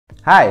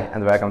Hi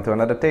and welcome to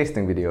another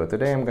tasting video.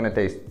 Today I'm gonna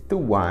taste two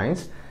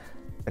wines,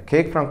 a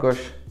Kékfrankos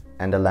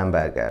and a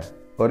Lemberger.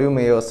 Or you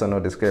may also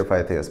know this grape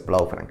variety as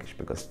Blaufränkisch,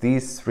 because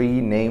these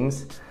three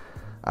names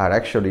are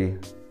actually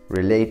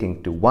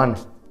relating to one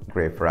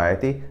grape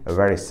variety, a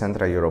very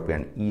Central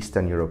European,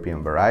 Eastern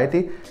European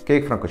variety.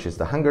 Kékfrankos is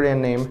the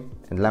Hungarian name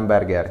and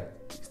Lemberger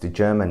is the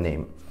German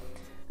name.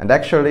 And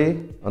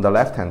actually on the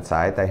left hand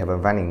side I have a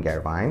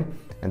Weninger wine.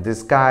 And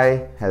this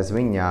guy has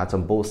vineyards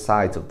on both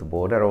sides of the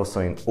border, also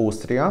in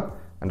Austria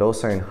and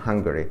also in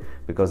Hungary,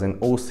 because in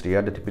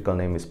Austria the typical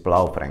name is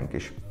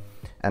Blaufränkisch.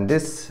 And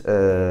this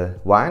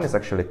wine is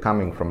actually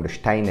coming from the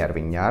Steiner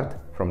vineyard,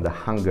 from the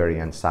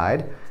Hungarian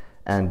side,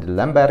 and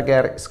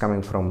Lemberger is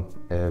coming from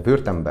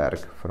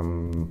Württemberg,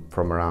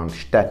 from around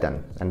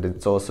Stettin, and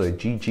it's also a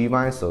GG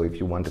wine, so if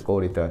you want to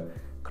call it a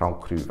Grand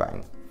Cru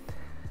wine.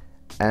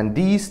 And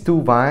these two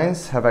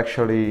wines have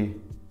actually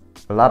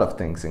a lot of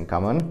things in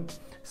common.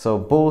 So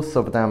both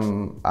of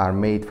them are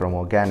made from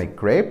organic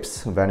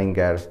grapes.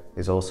 Weninger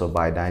is also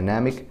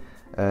biodynamic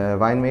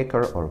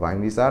winemaker or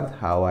wine wizard,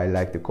 how I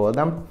like to call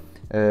them.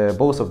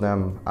 Both of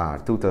them are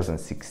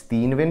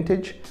 2016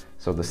 vintage,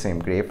 so the same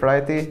grape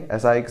variety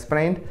as I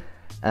explained,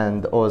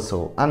 and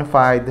also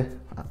unfied,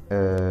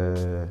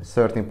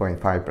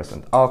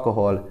 13.5%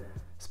 alcohol,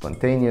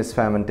 spontaneous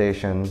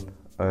fermentation,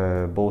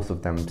 both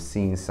of them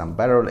seen some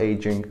barrel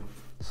aging.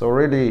 So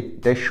really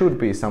they should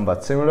be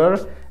somewhat similar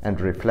and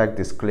reflect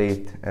this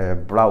great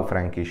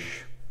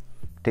Blaufränkisch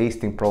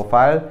tasting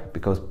profile,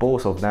 because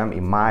both of them,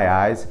 in my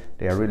eyes,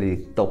 they are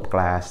really top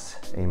class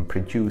in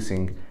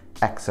producing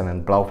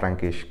excellent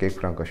Blaufränkisch,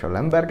 Kékfrankos or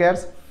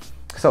Lembergers.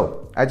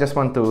 So I just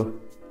want to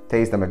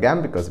taste them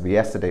again, because we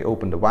yesterday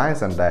opened the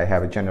wines and I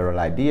have a general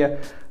idea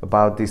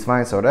about these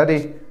wines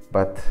already,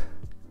 but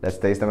let's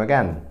taste them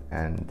again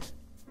and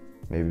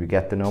maybe we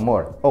get to know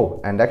more. Oh,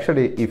 and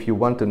actually, if you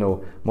want to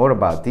know more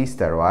about these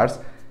terroirs,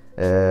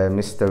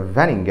 Mr.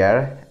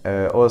 Weninger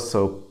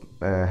also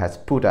has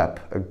put up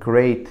a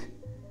great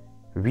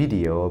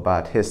video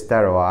about his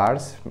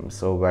terroirs,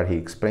 so where he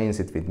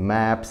explains it with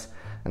maps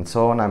and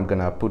so on. I'm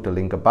gonna put a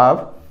link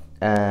above.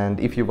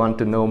 And if you want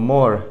to know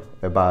more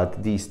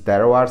about these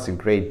terroirs in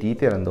great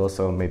detail and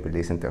also maybe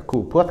listen to a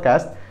cool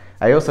podcast,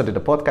 I also did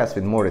a podcast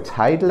with Moritz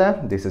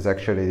Haidle. This is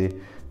actually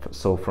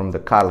from the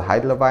Karl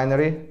Haidle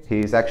winery.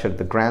 He is actually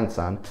the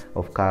grandson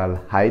of Karl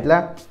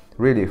Haidle.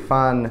 Really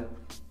fun,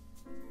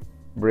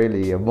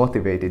 really a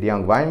motivated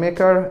young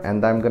winemaker.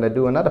 And I'm gonna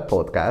do another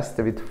podcast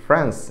with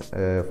Franz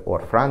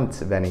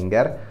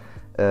Weninger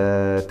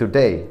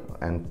today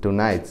and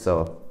tonight.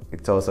 So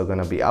it's also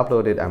gonna be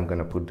uploaded. I'm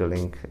gonna put the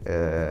link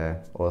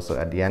also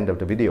at the end of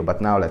the video. But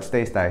now let's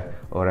taste. I'm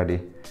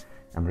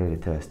really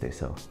thirsty,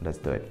 so let's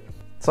do it.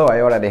 So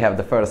I already have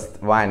the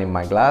first wine in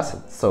my glass.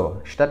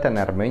 So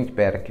Stettiner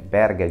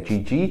Berge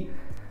GG,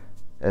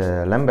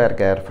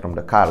 Lemberger from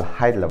the Karl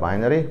Haidle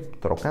winery,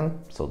 trocken,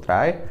 so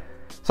dry.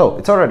 So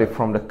it's already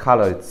from the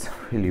color, it's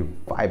really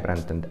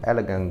vibrant and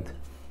elegant,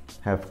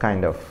 have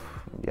kind of,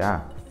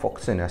 yeah,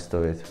 foxiness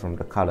to it from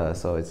the color.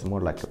 So it's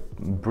more like a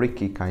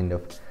bricky kind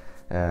of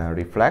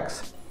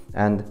reflex.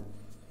 And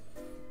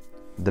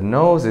the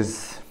nose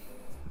is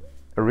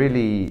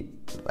really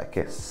like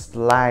a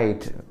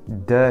slight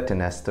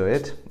dirtiness to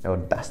it, or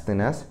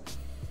dustiness.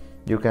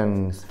 You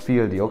can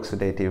feel the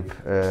oxidative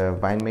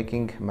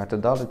winemaking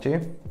methodology,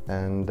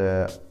 and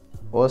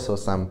also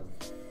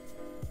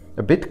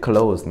a bit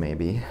closed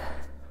maybe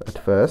at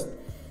first,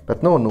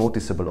 but no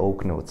noticeable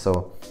oak notes.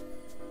 So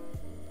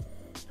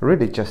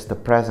really just the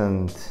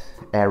present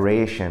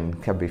aeration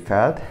can be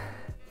felt,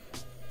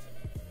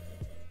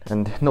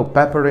 and no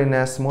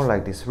pepperiness, more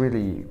like this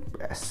really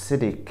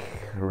acidic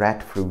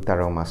red fruit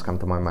aromas come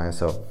to my mind.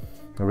 So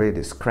really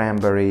this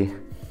cranberry,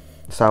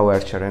 sour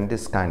cherry and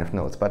this kind of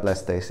notes. But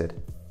let's taste it.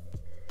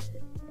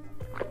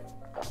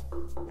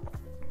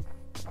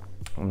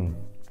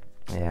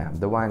 Yeah,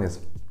 the wine is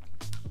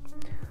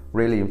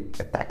really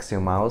attacks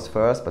your mouth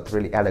first, but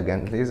really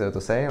elegantly, so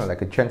to say,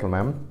 like a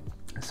gentleman.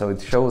 So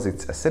it shows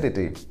its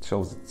acidity, it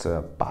shows its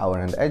power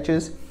and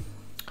edges.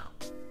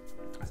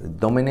 It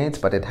dominates,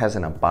 but it has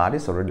in a body,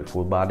 so really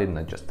full-bodied,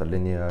 not just a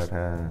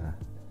linear,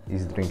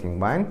 easy drinking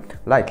wine.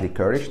 Light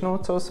licorice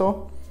notes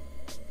also.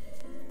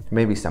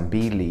 Maybe some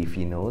bee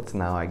leafy notes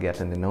now I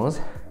get in the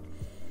nose.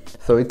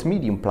 So it's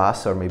medium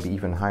plus or maybe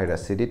even higher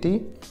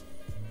acidity.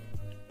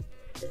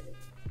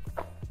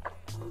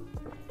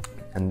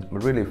 And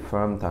really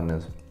firm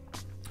tannins,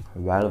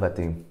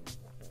 velvety,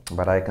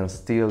 but I can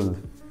still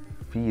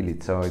feel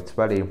it. So it's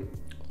very,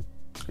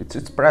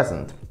 it's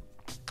present,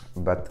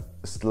 but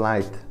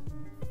slightly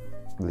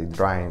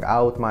drying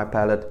out my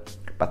palate,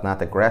 but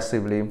not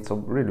aggressively. So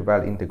really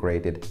well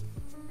integrated.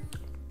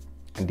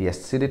 And the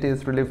acidity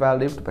is really well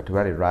lived, but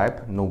very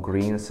ripe. No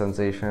green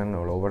sensation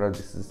all over.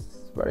 This is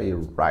very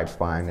ripe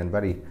wine and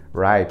very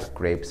ripe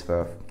grapes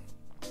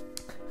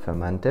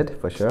fermented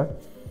for sure.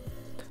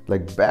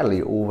 Like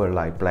barely over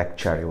like black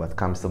cherry, what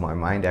comes to my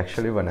mind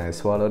actually when I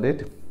swallowed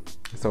it.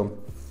 So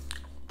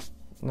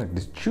like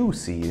this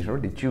juicy,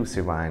 really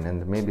juicy wine,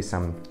 and maybe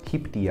some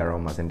hip tea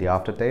aromas in the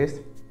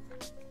aftertaste.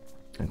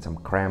 and some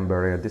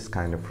cranberry, this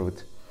kind of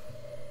fruit.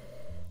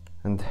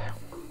 And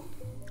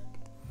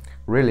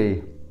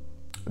really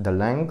the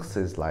length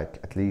is like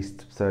at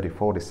least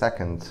 30-40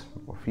 seconds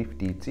or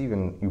 50, it's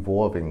even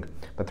evolving,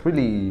 but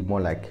really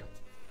more like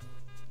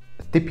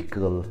a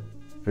typical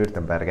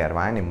Württemberger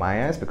wine in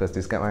my eyes, because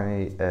this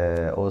guy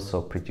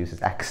also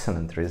produces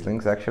excellent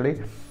Rieslings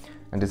actually,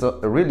 and it's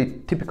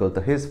really typical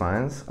to his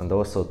wines and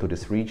also to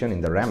this region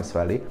in the Rams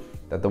Valley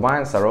that the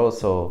wines are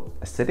also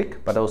acidic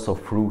but also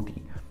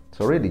fruity,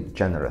 so really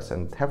generous,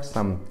 and have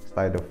some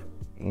slight of,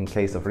 in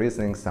case of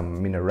Riesling, some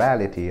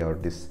minerality, or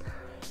this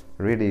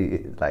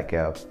really like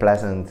a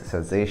pleasant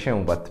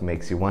sensation what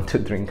makes you want to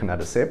drink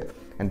another sip.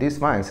 And this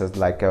wine has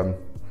like a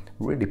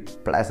really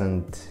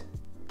pleasant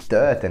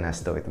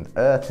dirtiness to it and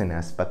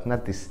earthiness, but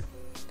not this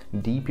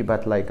deepy,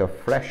 but like a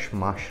fresh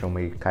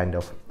mushroomy kind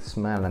of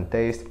smell and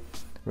taste.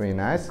 Really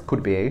nice.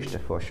 Could be aged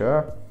for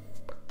sure,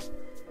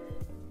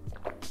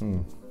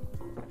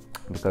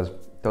 because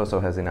it also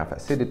has enough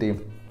acidity.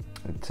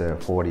 It's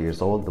 40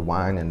 years old, the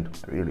wine, and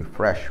really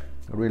fresh,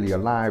 really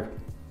alive.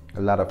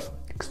 A lot of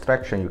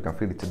extraction, you can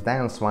feel it's a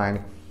dense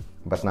wine,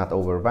 but not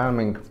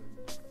overwhelming.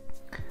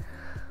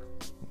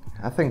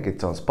 I think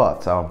it's on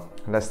spot, so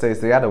let's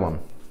taste the other one.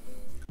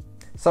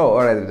 So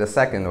already the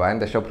second wine,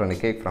 the Soproni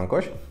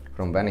Kékfrankos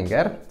from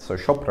Weninger. So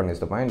Sopron is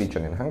the wine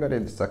region in Hungary.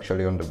 It's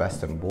actually on the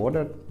western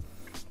border,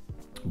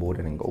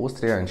 bordering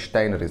Austria, and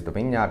Steiner is the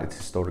vineyard. It's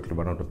historically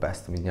one of the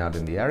best vineyards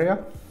in the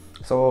area.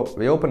 So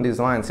we opened these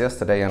wines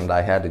yesterday and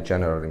I had a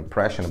general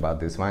impression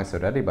about these wines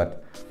already,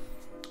 but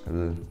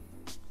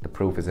the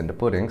proof is in the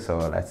pudding, so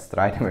let's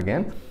try them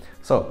again.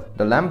 So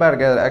the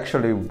Lemberger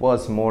actually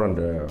was more on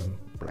the,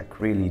 like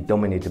really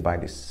dominated by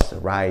this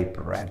ripe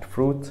red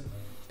fruit.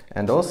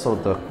 And also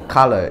the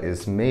color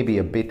is maybe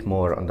a bit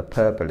more on the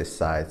purplish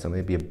side, so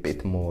maybe a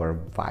bit more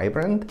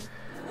vibrant,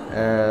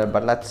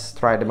 but let's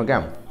try them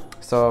again.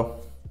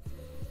 So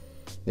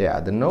yeah,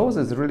 the nose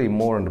is really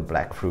more on the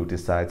black fruity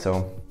side,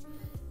 so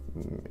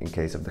in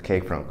case of the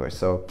Kékfrankos.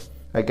 So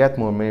I get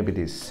more maybe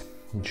these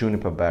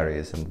juniper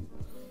berries and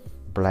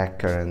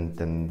blackcurrant,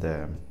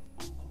 and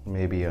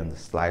maybe on the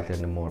slightly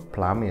on the more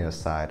plummier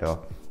side,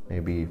 or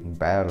maybe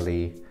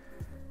barely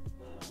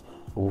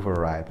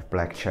overripe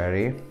black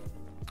cherry.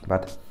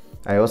 But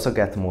I also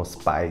get more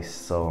spice,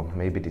 so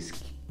maybe this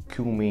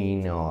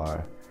cumin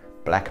or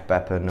black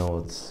pepper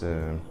notes,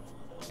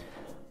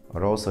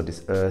 or also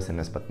this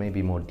earthiness, but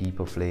maybe more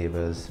deeper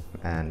flavors,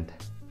 and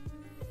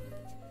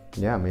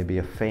yeah, maybe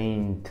a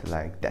faint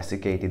like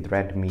desiccated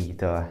red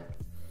meat, or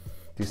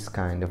this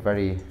kind of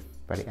very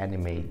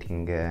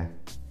animating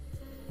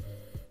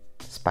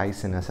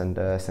spiciness and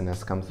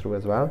earthiness comes through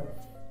as well.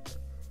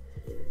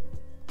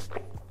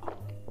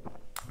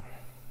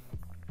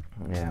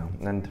 Yeah,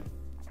 and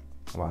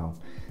wow,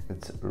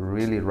 it's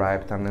really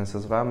ripe tannins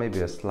as well, maybe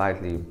a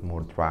slightly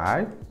more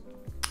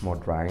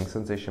drying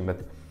sensation,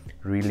 but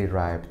really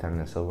ripe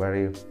tannins. So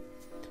very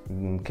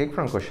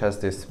Kékfrankos has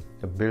this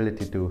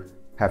ability to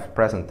have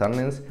present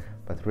tannins,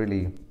 but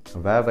really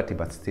velvety,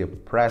 but still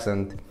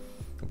present.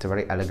 It's a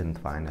very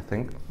elegant wine, I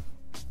think,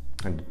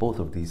 and both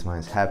of these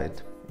wines have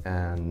it.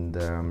 And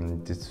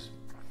it's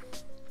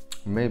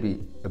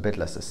maybe a bit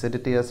less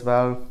acidity as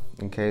well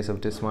in case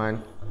of this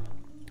wine.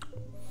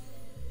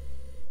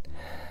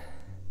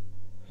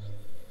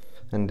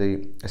 And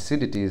the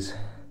acidity is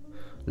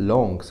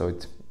long, so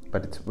it's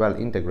well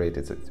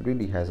integrated, so it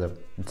really has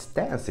it's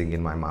dancing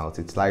in my mouth.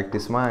 It's like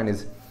this wine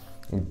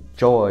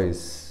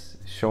enjoys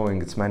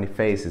showing its many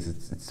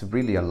faces. It's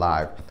really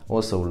alive.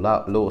 Also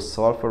low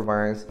sulfur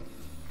wines,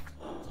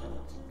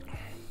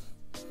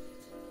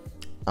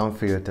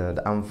 unfiltered,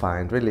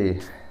 unfined,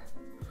 really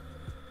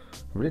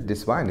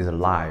this wine is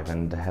alive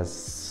and has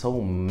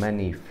so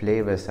many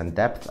flavors and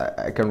depth.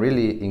 I can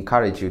really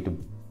encourage you to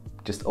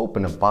just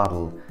open a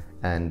bottle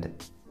and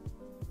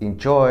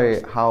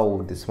enjoy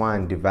how this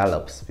wine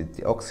develops with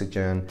the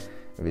oxygen,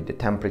 with the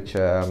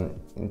temperature.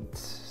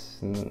 It's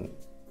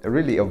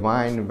really a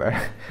wine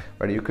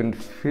where you can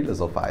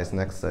philosophize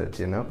next to it,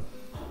 you know?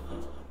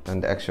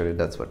 And actually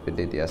that's what we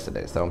did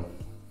yesterday. So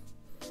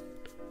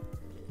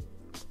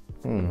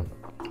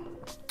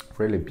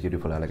really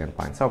beautiful, elegant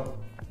wine. So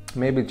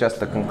maybe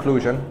just a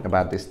conclusion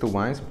about these two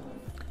wines.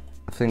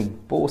 I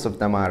think both of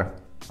them are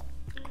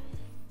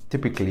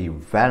typically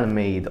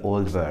well-made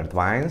old world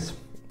wines,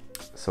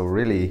 so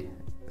really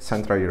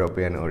Central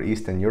European or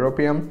Eastern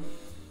European.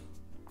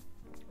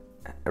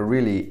 A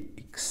really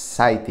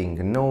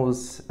exciting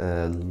nose,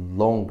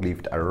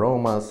 long-lived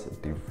aromas,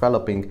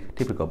 developing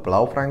typical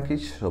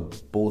Blaufränkisch, so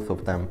both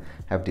of them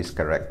have these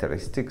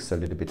characteristics, a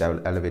little bit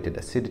elevated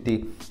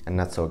acidity and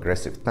not so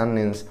aggressive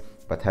tannins,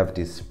 but have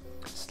these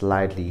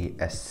slightly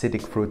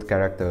acidic fruit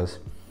characters,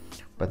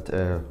 but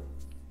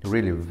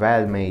really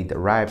well-made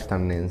ripe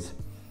tannins.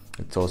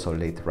 It's also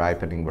late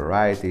ripening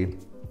variety,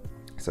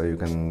 so you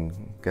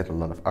can get a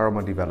lot of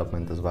aroma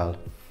development as well,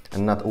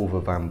 and not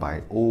overwhelmed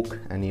by oak,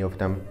 any of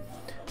them.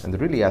 And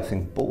really I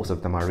think both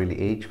of them are really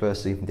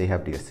age-worthy. They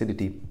have the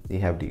acidity, they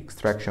have the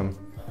extraction.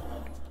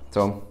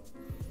 So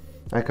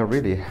I can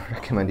really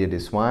recommend you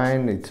this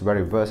wine. It's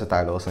very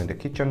versatile also in the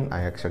kitchen.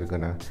 I actually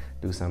gonna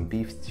do some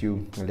beef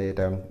stew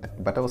later,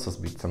 but also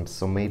with some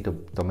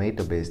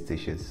tomato based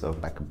dishes, so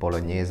like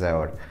bolognese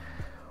or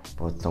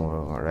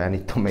any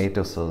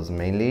tomato sauce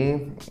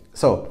mainly.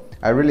 So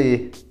I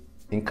really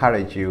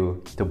encourage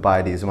you to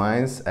buy these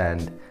wines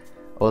and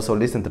also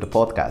listen to the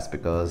podcast,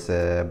 because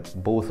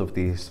both of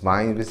these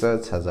wine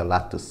research has a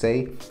lot to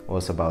say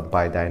also about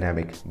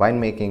biodynamic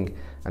winemaking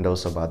and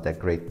also about their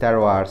great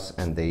terroirs,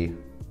 and they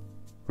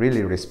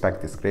really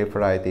respect this grape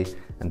variety,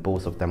 and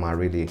both of them are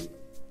really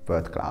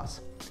world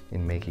class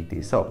in making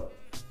these. So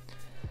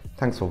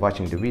thanks for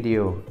watching the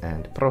video,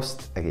 and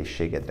prost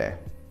egészségedre!